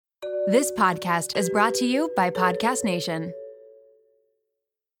This podcast is brought to you by Podcast Nation.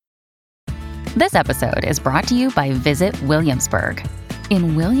 This episode is brought to you by Visit Williamsburg.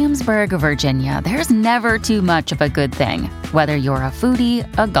 In Williamsburg, Virginia, there's never too much of a good thing. Whether you're a foodie,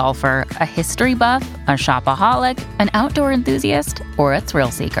 a golfer, a history buff, a shopaholic, an outdoor enthusiast, or a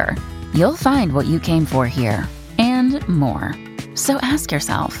thrill seeker, you'll find what you came for here and more. So ask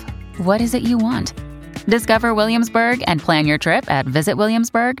yourself, what is it you want? Discover Williamsburg and plan your trip at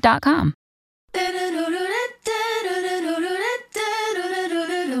visitwilliamsburg.com.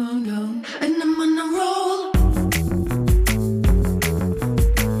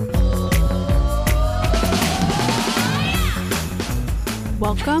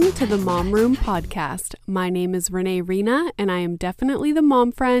 Welcome to the Mom Room Podcast. My name is Renee Rena, and I am definitely the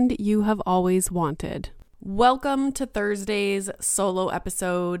mom friend you have always wanted. Welcome to Thursday's solo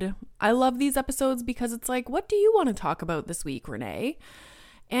episode. I love these episodes because it's like, what do you want to talk about this week, Renee?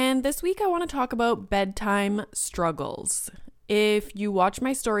 And this week I want to talk about bedtime struggles. If you watch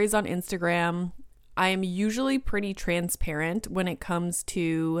my stories on Instagram, I am usually pretty transparent when it comes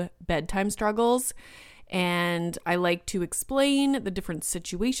to bedtime struggles. And I like to explain the different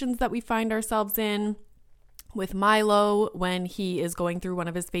situations that we find ourselves in. With Milo, when he is going through one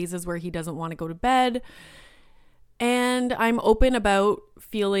of his phases where he doesn't want to go to bed. And I'm open about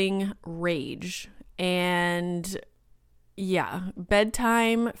feeling rage. And yeah,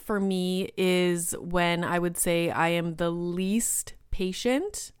 bedtime for me is when I would say I am the least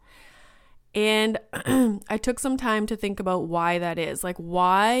patient. And I took some time to think about why that is. Like,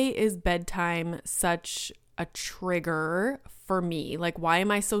 why is bedtime such a trigger for me? Like, why am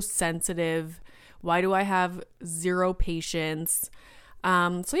I so sensitive? Why do I have zero patience?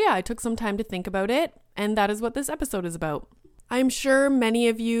 So yeah, I took some time to think about it, and that is what this episode is about. I'm sure many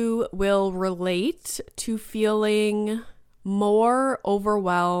of you will relate to feeling more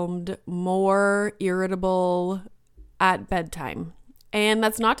overwhelmed, more irritable at bedtime. And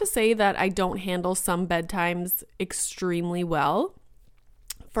that's not to say that I don't handle some bedtimes extremely well.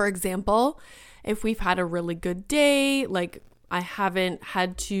 For example, if we've had a really good day, like I haven't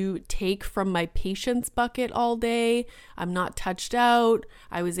had to take from my patience bucket all day. I'm not touched out.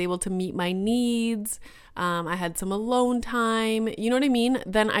 I was able to meet my needs. I had some alone time. You know what I mean?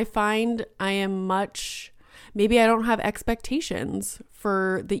 Then I find I am maybe I don't have expectations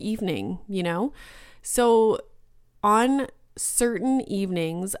for the evening, you know? So on certain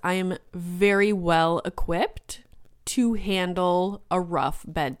evenings, I am very well equipped to handle a rough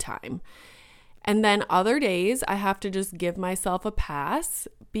bedtime. And then other days, I have to just give myself a pass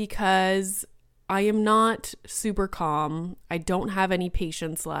because I am not super calm. I don't have any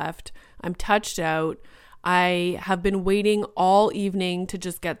patience left. I'm touched out. I have been waiting all evening to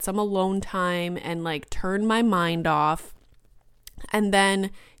just get some alone time and like turn my mind off. And then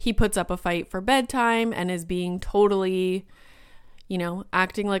he puts up a fight for bedtime and is being totally,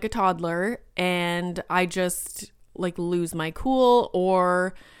 acting like a toddler. And I just like lose my cool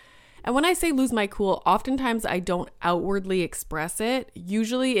And when I say lose my cool, oftentimes I don't outwardly express it.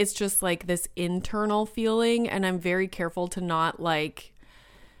 Usually it's just like this internal feeling, and I'm very careful to not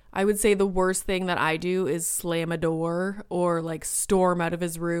I would say the worst thing that I do is slam a door or like storm out of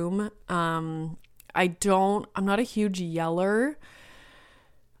his room. I'm not a huge yeller.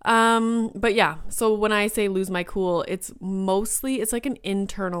 But yeah, so when I say lose my cool, it's like an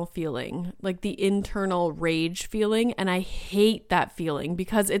internal feeling, like the internal rage feeling. And I hate that feeling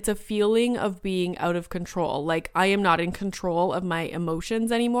because it's a feeling of being out of control. Like I am not in control of my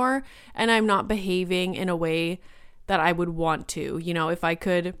emotions anymore, and I'm not behaving in a way that I would want to. If I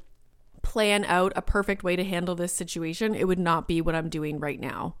could plan out a perfect way to handle this situation, it would not be what I'm doing right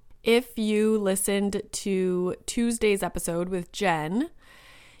now. If you listened to Tuesday's episode with Jen,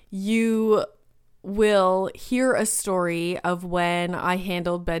 you will hear a story of when I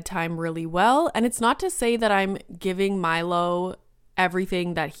handled bedtime really well. And it's not to say that I'm giving Milo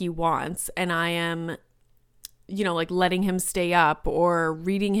everything that he wants and I am, letting him stay up or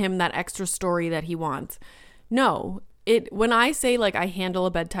reading him that extra story that he wants. No, when I say like I handle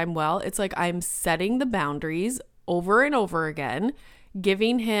a bedtime well, it's like I'm setting the boundaries over and over again,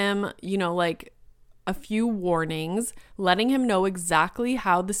 giving him, a few warnings, letting him know exactly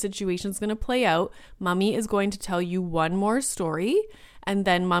how the situation's going to play out. Mommy is going to tell you one more story, and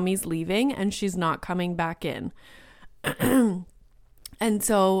then mommy's leaving and she's not coming back in. And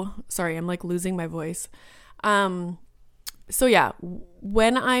so, sorry, I'm like losing my voice. So yeah,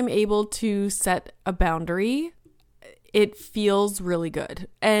 when I'm able to set a boundary, it feels really good.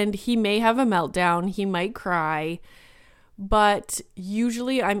 And he may have a meltdown, he might cry, But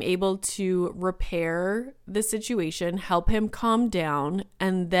usually I'm able to repair the situation, help him calm down,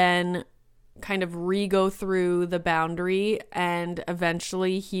 and then kind of re-go through the boundary, and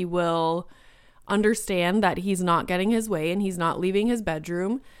eventually he will understand that he's not getting his way and he's not leaving his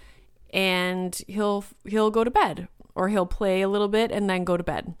bedroom, and he'll go to bed, or he'll play a little bit and then go to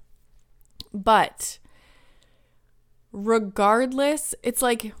bed. But regardless, it's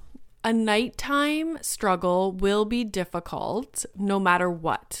like a nighttime struggle will be difficult no matter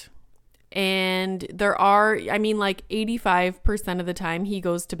what. And there are, I mean, like 85% of the time he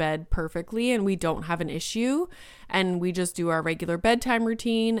goes to bed perfectly and we don't have an issue, and we just do our regular bedtime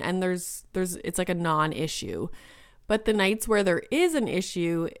routine, and it's like a non-issue. But the nights where there is an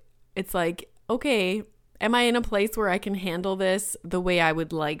issue, it's like, okay, am I in a place where I can handle this the way I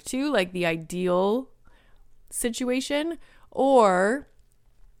would like to, like the ideal situation? Or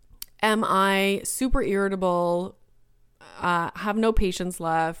am I super irritable, have no patience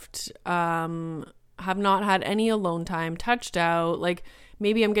left, have not had any alone time, touched out, like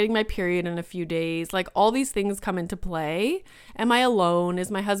maybe I'm getting my period in a few days, like all these things come into play. Am I alone?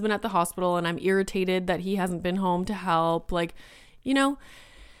 Is my husband at the hospital and I'm irritated that he hasn't been home to help? Like, you know,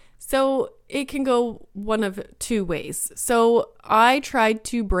 so it can go one of two ways. So I tried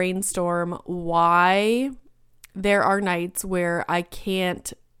to brainstorm why there are nights where I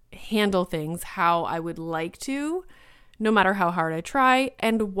can't handle things how I would like to, no matter how hard I try,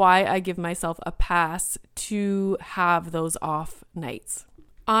 and why I give myself a pass to have those off nights.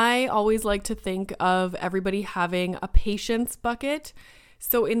 I always like to think of everybody having a patience bucket.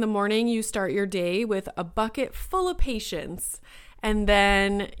 So in the morning, you start your day with a bucket full of patience. And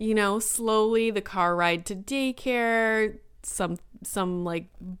then, you know, slowly the car ride to daycare, some like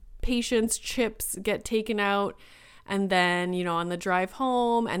patience chips get taken out. And then, you know, on the drive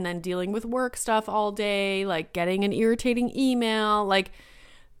home, and then dealing with work stuff all day, like getting an irritating email, like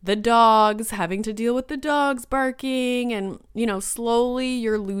the dogs, having to deal with the dogs barking. And, you know, slowly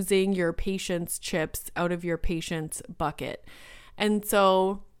you're losing your patience chips out of your patience bucket. And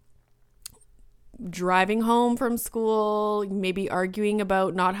so driving home from school, maybe arguing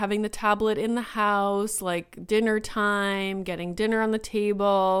about not having the tablet in the house, like dinner time, getting dinner on the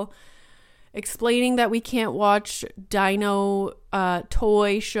table, explaining that we can't watch dino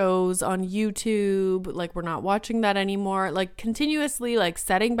toy shows on YouTube, like we're not watching that anymore, like continuously like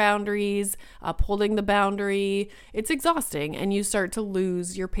setting boundaries, upholding the boundary. It's exhausting, and you start to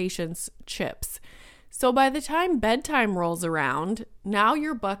lose your patience chips. So by the time bedtime rolls around, now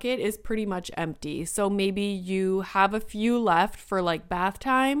your bucket is pretty much empty. So maybe you have a few left for like bath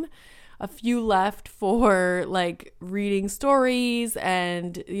time, a few left for like reading stories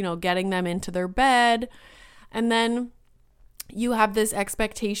and, you know, getting them into their bed. And then you have this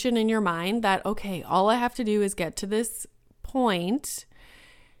expectation in your mind that, okay, all I have to do is get to this point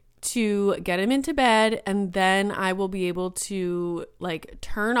to get him into bed, and then I will be able to like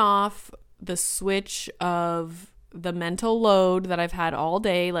turn off the switch of the mental load that I've had all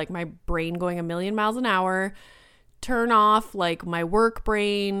day, like my brain going a million miles an hour, turn off like my work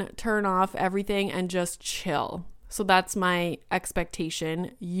brain, turn off everything, and just chill. So that's my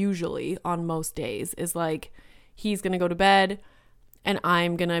expectation usually on most days, is like he's going to go to bed and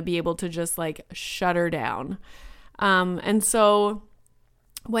I'm going to be able to just like shut her down. And so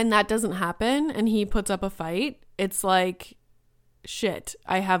when that doesn't happen and he puts up a fight, it's like, shit,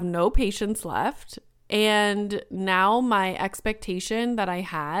 I have no patience left. And now my expectation that I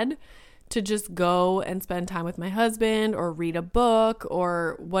had to just go and spend time with my husband or read a book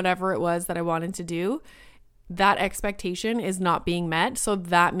or whatever it was that I wanted to do, that expectation is not being met. So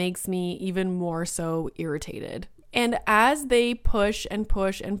that makes me even more so irritated. And as they push and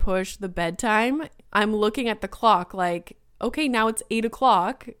push and push the bedtime, I'm looking at the clock like, okay, now it's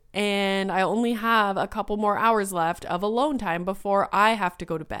 8:00 and I only have a couple more hours left of alone time before I have to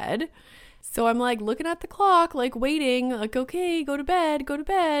go to bed. So I'm like looking at the clock, like waiting, like, okay, go to bed, go to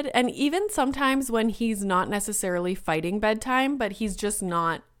bed. And even sometimes when he's not necessarily fighting bedtime, but he's just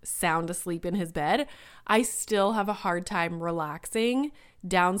not sound asleep in his bed, I still have a hard time relaxing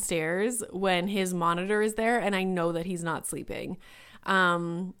downstairs when his monitor is there and I know that he's not sleeping.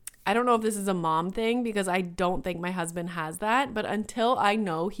 I don't know if this is a mom thing because I don't think my husband has that, but until I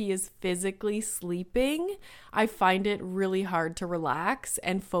know he is physically sleeping, I find it really hard to relax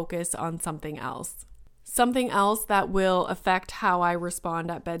and focus on something else. Something else that will affect how I respond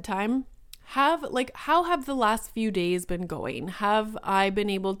at bedtime. How have the last few days been going? Have I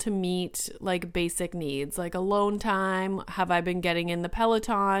been able to meet like basic needs, like alone time? Have I been getting in the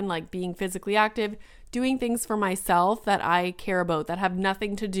Peloton, like being physically active, doing things for myself that I care about that have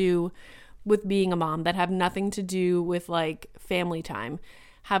nothing to do with being a mom that have nothing to do with like family time?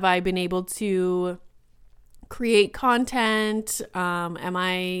 Have I been able to create content? Am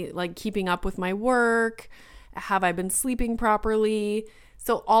I like keeping up with my work? Have I been sleeping properly?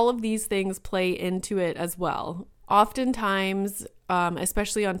 So all of these things play into it as well. Oftentimes,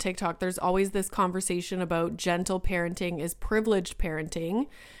 especially on TikTok, there's always this conversation about gentle parenting is privileged parenting.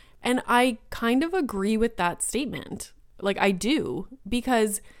 And I kind of agree with that statement. Like I do,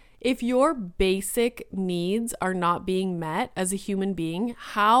 because if your basic needs are not being met as a human being,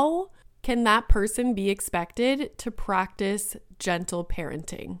 how can that person be expected to practice gentle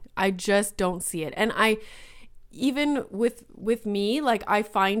parenting? I just don't see it. And even with me, like I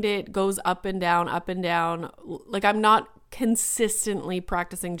find it goes up and down. Like I'm not consistently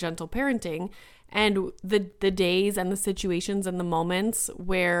practicing gentle parenting. And the days and the situations and the moments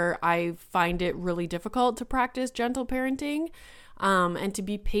where I find it really difficult to practice gentle parenting, and to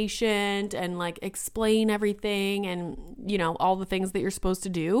be patient and like explain everything and, you know, all the things that you're supposed to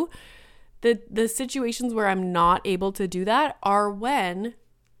do. The situations where I'm not able to do that are when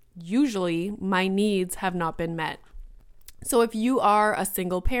usually my needs have not been met. So if you are a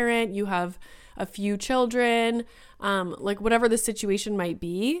single parent, you have a few children, like whatever the situation might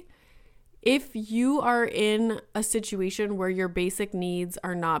be, if you are in a situation where your basic needs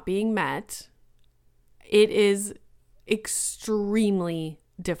are not being met, it is extremely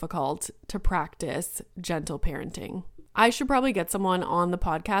difficult to practice gentle parenting. I should probably get someone on the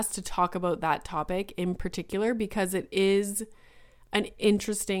podcast to talk about that topic in particular because it is an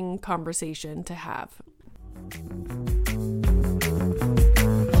interesting conversation to have.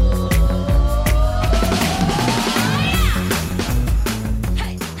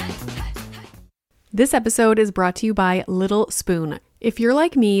 This episode is brought to you by Little Spoon. If you're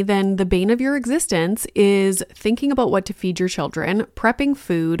like me, then the bane of your existence is thinking about what to feed your children, prepping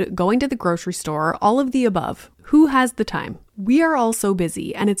food, going to the grocery store, all of the above. Who has the time? We are all so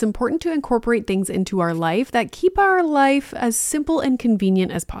busy, and it's important to incorporate things into our life that keep our life as simple and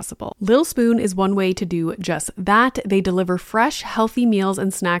convenient as possible. Little Spoon is one way to do just that. They deliver fresh, healthy meals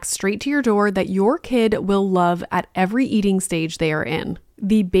and snacks straight to your door that your kid will love at every eating stage they are in.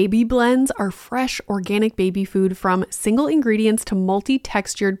 The baby blends are fresh, organic baby food from single ingredients to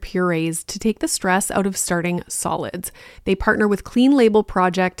multi-textured purees to take the stress out of starting solids. They partner with Clean Label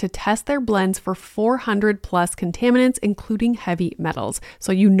Project to test their blends for 400 plus contaminants, including heavy metals,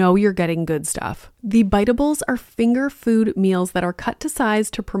 so you know you're getting good stuff. The Biteables are finger food meals that are cut to size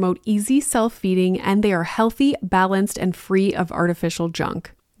to promote easy self-feeding, and they are healthy, balanced, and free of artificial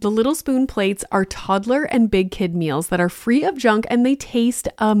junk. The Little Spoon plates are toddler and big kid meals that are free of junk and they taste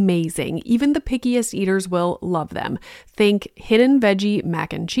amazing. Even the pickiest eaters will love them. Think hidden veggie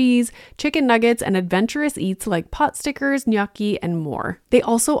mac and cheese, chicken nuggets, and adventurous eats like pot stickers, gnocchi, and more. They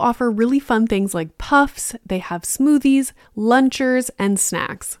also offer really fun things like puffs. They have smoothies, lunchers, and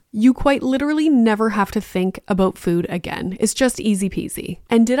snacks. You quite literally never have to think about food again. It's just easy peasy.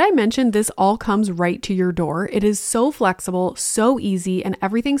 And did I mention this all comes right to your door? It is so flexible, so easy, and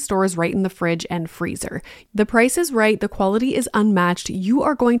everything stores right in the fridge and freezer. The price is right, the quality is unmatched. You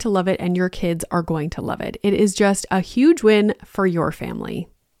are going to love it and your kids are going to love it. It is just a huge win for your family.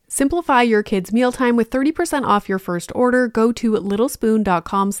 Simplify your kids' mealtime with 30% off your first order. Go to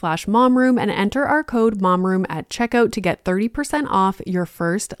littlespoon.com/momroom and enter our code momroom at checkout to get 30% off your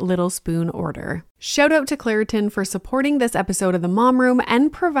first Little Spoon order. Shout out to Claritin for supporting this episode of the Mom Room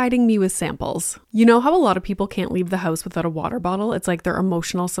and providing me with samples. You know how a lot of people can't leave the house without a water bottle? It's like their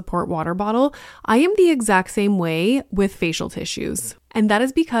emotional support water bottle. I am the exact same way with facial tissues. And that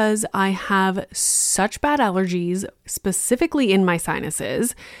is because I have such bad allergies, specifically in my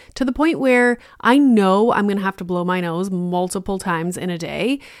sinuses, to the point where I know I'm going to have to blow my nose multiple times in a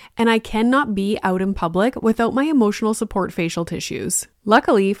day, and I cannot be out in public without my emotional support facial tissues.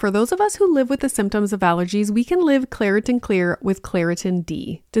 Luckily, for those of us who live with the symptoms of allergies, we can live Claritin Clear with Claritin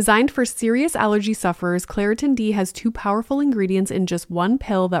D. Designed for serious allergy sufferers, Claritin D has 2 powerful ingredients in just one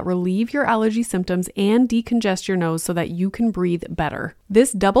pill that relieve your allergy symptoms and decongest your nose so that you can breathe better.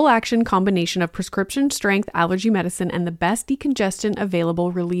 This double action combination of prescription strength allergy medicine and the best decongestant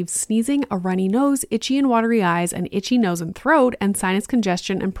available relieves sneezing, a runny nose, itchy and watery eyes, an itchy nose and throat, and sinus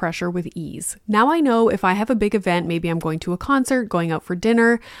congestion and pressure with ease. Now I know if I have a big event, maybe I'm going to a concert, going out for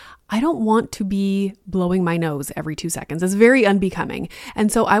dinner, I don't want to be blowing my nose every 2 seconds. It's very unbecoming. And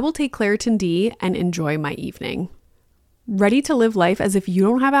so I will take Claritin D and enjoy my evening. Ready to live life as if you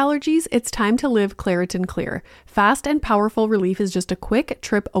don't have allergies? It's time to live Claritin Clear. Fast and powerful relief is just a quick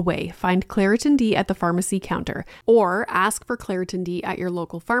trip away. Find Claritin D at the pharmacy counter or ask for Claritin D at your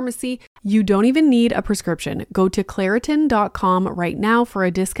local pharmacy. You don't even need a prescription. Go to Claritin.com right now for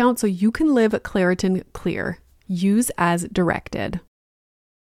a discount so you can live Claritin Clear. Use as directed.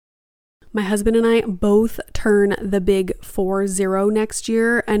 My husband and I both turn the big 40 next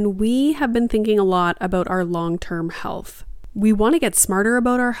year, and we have been thinking a lot about our long-term health. We want to get smarter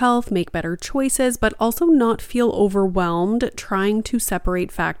about our health, make better choices, but also not feel overwhelmed trying to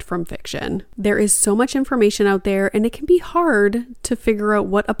separate fact from fiction. There is so much information out there, and it can be hard to figure out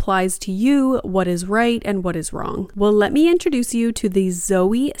what applies to you, what is right, and what is wrong. Well, let me introduce you to the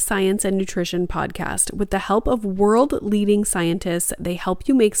Zoe Science and Nutrition podcast. With the help of world-leading scientists, they help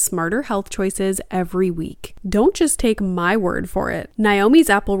you make smarter health choices every week. Don't just take my word for it. Naomi's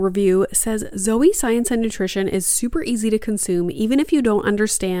Apple review says Zoe Science and Nutrition is super easy to consume even if you don't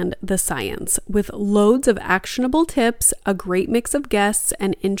understand the science, with loads of actionable tips, a great mix of guests,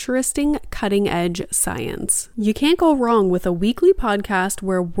 and interesting cutting-edge science. You can't go wrong with a weekly podcast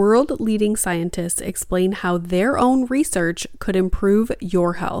where world-leading scientists explain how their own research could improve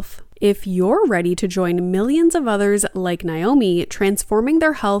your health. If you're ready to join millions of others like Naomi transforming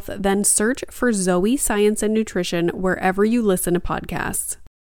their health, then search for Zoe Science and Nutrition wherever you listen to podcasts.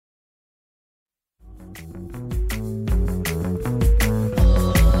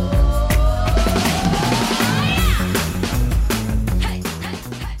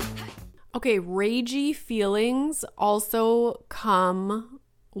 Okay, ragey feelings also come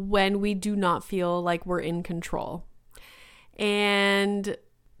when we do not feel like we're in control. And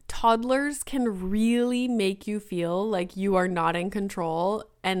toddlers can really make you feel like you are not in control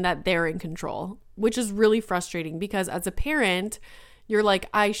and that they're in control, which is really frustrating because as a parent, you're like,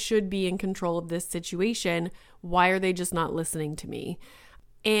 I should be in control of this situation. Why are they just not listening to me?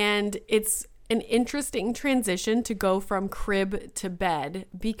 And it's an interesting transition to go from crib to bed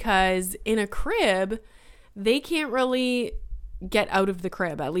because in a crib, they can't really get out of the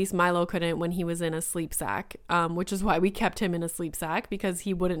crib. At least Milo couldn't when he was in a sleep sack, which is why we kept him in a sleep sack because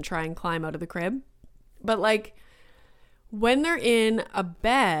he wouldn't try and climb out of the crib. But like when they're in a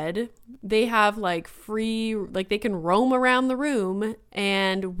bed, they have like free, like they can roam around the room,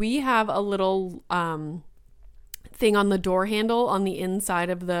 and we have a little thing on the door handle on the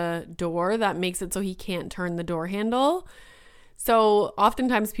inside of the door that makes it so he can't turn the door handle. So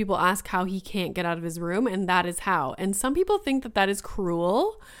oftentimes people ask how he can't get out of his room, and that is how. And some people think that that is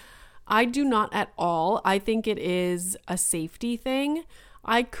cruel. I do not at all. I think it is a safety thing.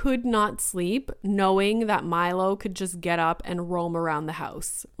 I could not sleep knowing that Milo could just get up and roam around the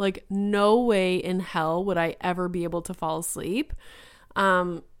house. Like no way in hell would I ever be able to fall asleep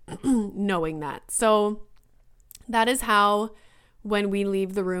knowing that. So that is how when we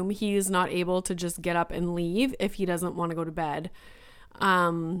leave the room, he is not able to just get up and leave if he doesn't want to go to bed.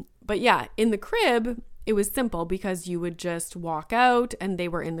 But yeah, in the crib, it was simple because you would just walk out and they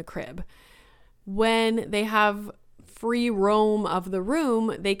were in the crib. When they have free roam of the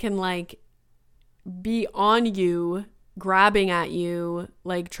room, they can like be on you, grabbing at you,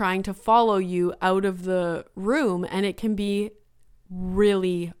 like trying to follow you out of the room. And it can be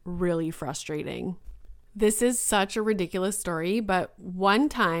really, really frustrating. This is such a ridiculous story, but one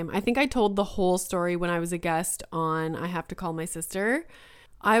time, I think I told the whole story when I was a guest on I Have to Call My Sister.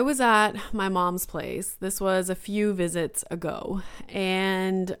 I was at my mom's place. This was a few visits ago,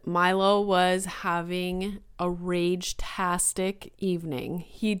 and Milo was having a rage-tastic evening.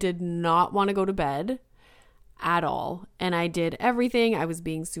 He did not want to go to bed at all, and I did everything. I was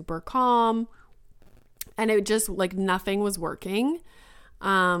being super calm, and it just like nothing was working.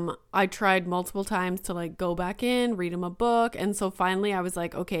 I tried multiple times to like go back in, read him a book. And so finally I was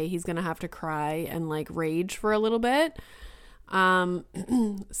like, okay, he's going to have to cry and like rage for a little bit.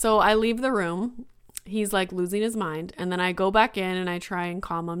 So I leave the room. He's like losing his mind. And then I go back in and I try and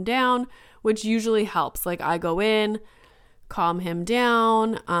calm him down, which usually helps. Like I go in, calm him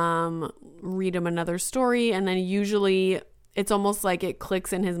down, read him another story. And then usually it's almost like it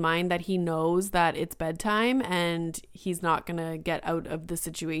clicks in his mind that he knows that it's bedtime and he's not going to get out of the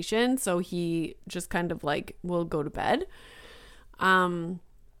situation. So he just kind of like will go to bed.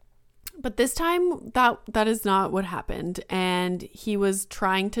 But this time that is not what happened. And he was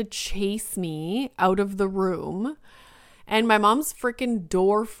trying to chase me out of the room. And my mom's freaking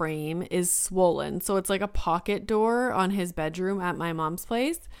door frame is swollen. So it's like a pocket door on his bedroom at my mom's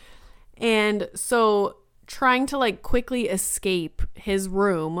place. And so trying to like quickly escape his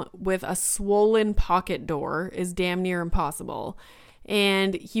room with a swollen pocket door is damn near impossible.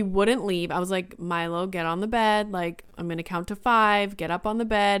 and he wouldn't leave. I was like, Milo, get on the bed. Like, I'm going to count to 5, get up on the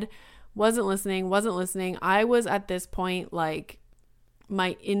bed. Wasn't listening. I was at this point, like,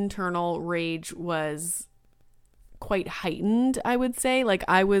 my internal rage was quite heightened, I would say. Like,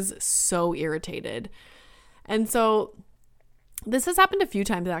 I was so irritated. And so this has happened a few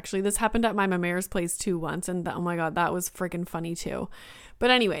times, actually. This happened at my Mamare's place too once, and oh my God, that was freaking funny too.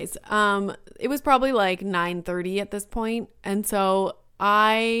 But anyways, it was probably like 9:30 at this point, and so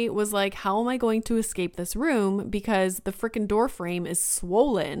I was like, how am I going to escape this room? Because the freaking door frame is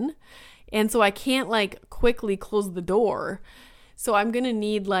swollen, and so I can't like quickly close the door. So I'm gonna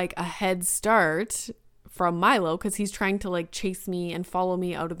need like a head start from Milo because he's trying to like chase me and follow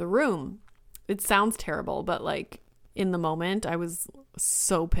me out of the room. It sounds terrible, but like in the moment I was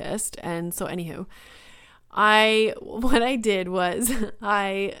so pissed. And so anywho, what I did was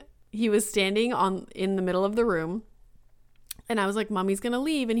he was standing in the middle of the room, and I was like, Mommy's gonna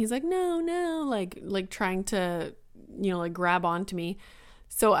leave, and he's like, no, like trying to, like grab onto me.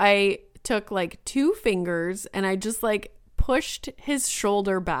 So I took like 2 fingers and I just like pushed his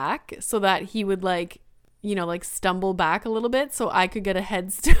shoulder back so that he would like stumble back a little bit so I could get a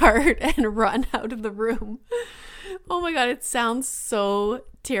head start and run out of the room. Oh my God, it sounds so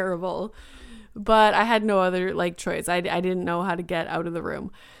terrible, but I had no other like choice. I didn't know how to get out of the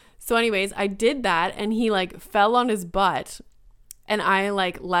room. So anyways, I did that, and he like fell on his butt, and I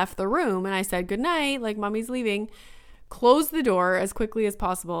like left the room, and I said, good night, like Mommy's leaving, closed the door as quickly as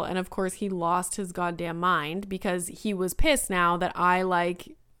possible. And of course he lost his goddamn mind because he was pissed now that I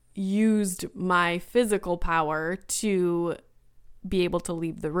like used my physical power to be able to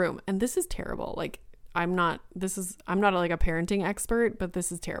leave the room. And this is terrible. Like, I'm not like a parenting expert, but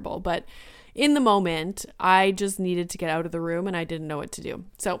this is terrible. But in the moment, I just needed to get out of the room, and I didn't know what to do.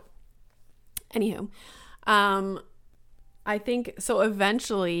 So anywho, I think so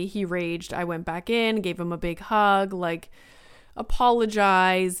eventually he raged. I went back in, gave him a big hug, like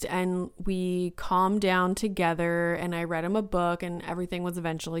apologized, and we calmed down together, and I read him a book, and everything was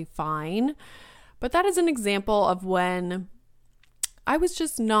eventually fine. But that is an example of when I was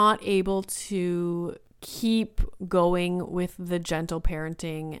just not able to keep going with the gentle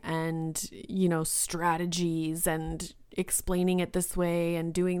parenting and, strategies and explaining it this way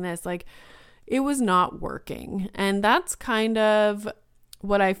and doing this. Like, it was not working. And that's kind of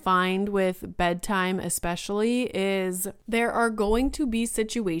what I find with bedtime especially, is there are going to be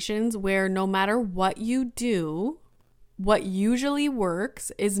situations where no matter what you do, what usually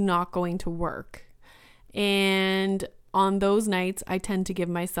works is not going to work. And on those nights, I tend to give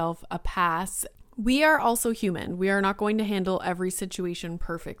myself a pass. We are also human. We are not going to handle every situation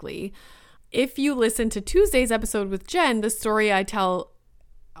perfectly. If you listen to Tuesday's episode with Jen, the story I tell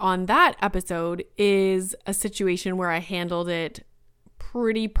on that episode is a situation where I handled it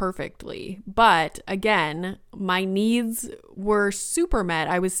pretty perfectly. But again, my needs were super met.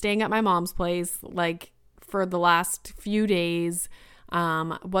 I was staying at my mom's place like for the last few days.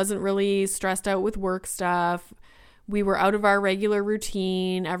 Wasn't really stressed out with work stuff. We were out of our regular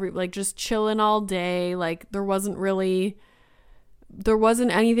routine, just chilling all day. Like there wasn't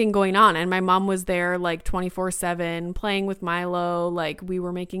anything going on. And my mom was there like 24/7 playing with Milo. Like we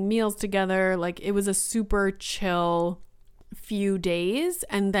were making meals together. Like it was a super chill few days.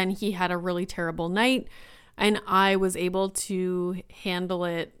 And then he had a really terrible night, and I was able to handle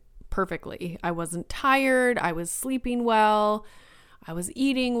it perfectly. I wasn't tired. I was sleeping well. I was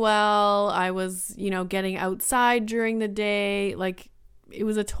eating well. I was, getting outside during the day. Like it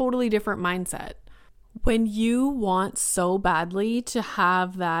was a totally different mindset. When you want so badly to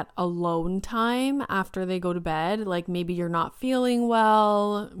have that alone time after they go to bed, like maybe you're not feeling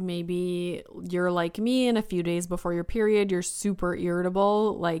well, maybe you're like me and a few days before your period, you're super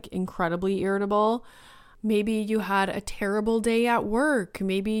irritable, like incredibly irritable. Maybe you had a terrible day at work.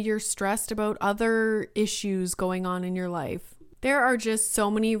 Maybe you're stressed about other issues going on in your life. There are just so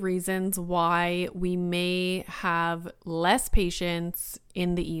many reasons why we may have less patience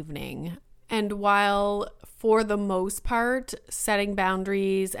in the evening. And while for the most part, setting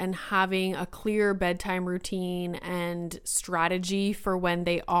boundaries and having a clear bedtime routine and strategy for when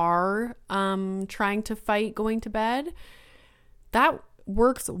they are trying to fight going to bed, that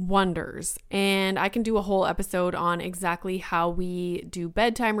works wonders. And I can do a whole episode on exactly how we do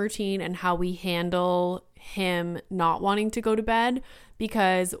bedtime routine and how we handle him not wanting to go to bed,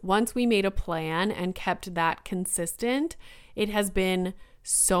 because once we made a plan and kept that consistent, it has been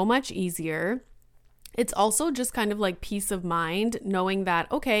so much easier. It's also just kind of like peace of mind knowing that,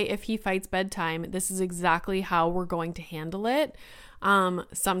 okay, if he fights bedtime, this is exactly how we're going to handle it.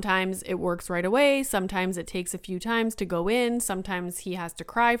 Sometimes it works right away. Sometimes it takes a few times to go in. Sometimes he has to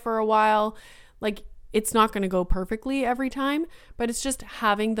cry for a while. Like, it's not going to go perfectly every time, but it's just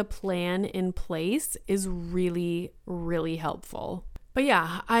having the plan in place is really, really helpful. But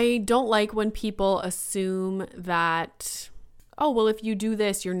yeah, I don't like when people assume that, oh, well, if you do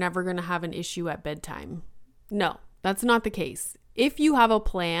this, you're never going to have an issue at bedtime. No, that's not the case. If you have a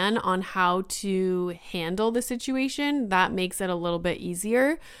plan on how to handle the situation, that makes it a little bit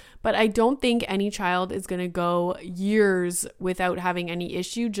easier. But I don't think any child is going to go years without having any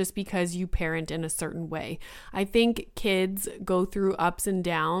issue just because you parent in a certain way. I think kids go through ups and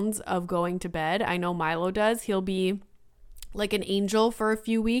downs of going to bed. I know Milo does. He'll be like an angel for a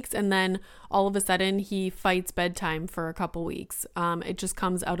few weeks, and then all of a sudden he fights bedtime for a couple weeks. It just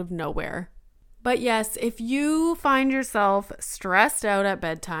comes out of nowhere. But yes, if you find yourself stressed out at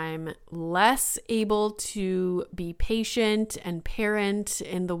bedtime, less able to be patient and parent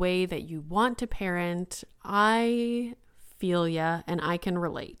in the way that you want to parent, I feel ya and I can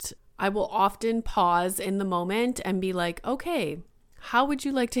relate. I will often pause in the moment and be like, okay, how would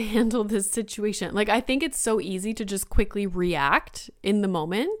you like to handle this situation? Like, I think it's so easy to just quickly react in the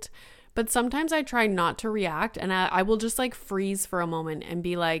moment, but sometimes I try not to react, and I will just like freeze for a moment and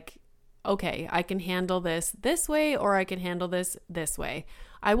be like, okay, I can handle this way, or I can handle this way.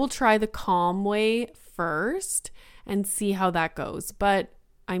 I will try the calm way first and see how that goes. But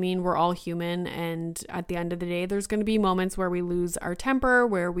I mean, we're all human, and at the end of the day, there's going to be moments where we lose our temper,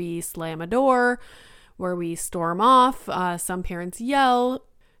 where we slam a door, where we storm off. Some parents yell,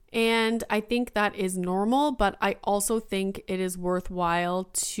 and I think that is normal, but I also think it is worthwhile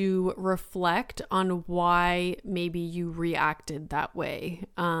to reflect on why maybe you reacted that way.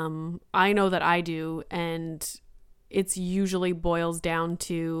 I know that I do, and it's usually boils down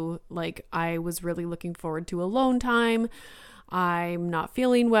to like, I was really looking forward to alone time. I'm not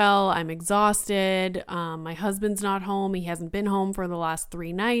feeling well. I'm exhausted. My husband's not home. He hasn't been home for the last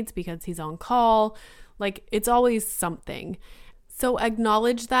 3 nights because he's on call. Like, it's always something. So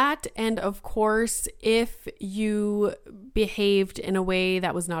acknowledge that. And of course, if you behaved in a way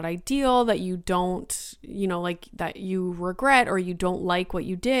that was not ideal, that you don't, like that you regret or you don't like what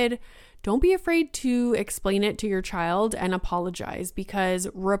you did, don't be afraid to explain it to your child and apologize, because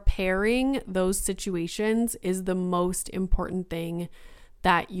repairing those situations is the most important thing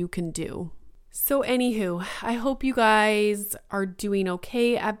that you can do. So anywho, I hope you guys are doing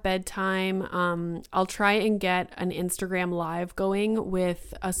okay at bedtime. I'll try and get an Instagram live going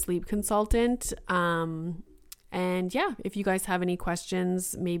with a sleep consultant. And yeah, if you guys have any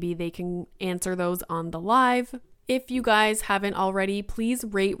questions, maybe they can answer those on the live. If you guys haven't already, please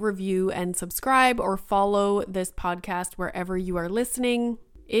rate, review, and subscribe, or follow this podcast wherever you are listening.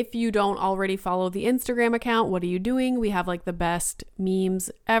 If you don't already follow the Instagram account, what are you doing? We have like the best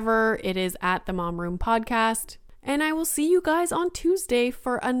memes ever. It is at the Mom Room Podcast. And I will see you guys on Tuesday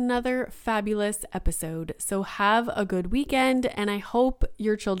for another fabulous episode. So have a good weekend, and I hope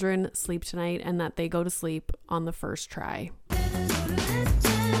your children sleep tonight and that they go to sleep on the first try.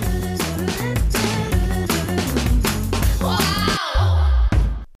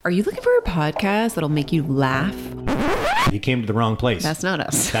 Are you looking for a podcast that'll make you laugh? You came to the wrong place. That's not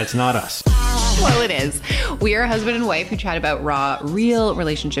us. That's not us. Well, it is. We are a husband and wife who chat about raw, real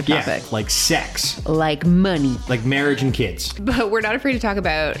relationship topics. Like sex. Like money. Like marriage and kids. But we're not afraid to talk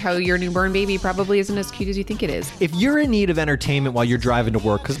about how your newborn baby probably isn't as cute as you think it is. If you're in need of entertainment while you're driving to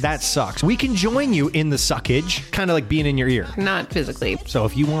work, because that sucks, we can join you in the suckage, kind of like being in your ear. Not physically. So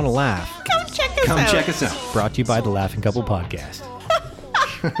if you want to laugh, come check us out. Brought to you by the Laughing Couple Podcast.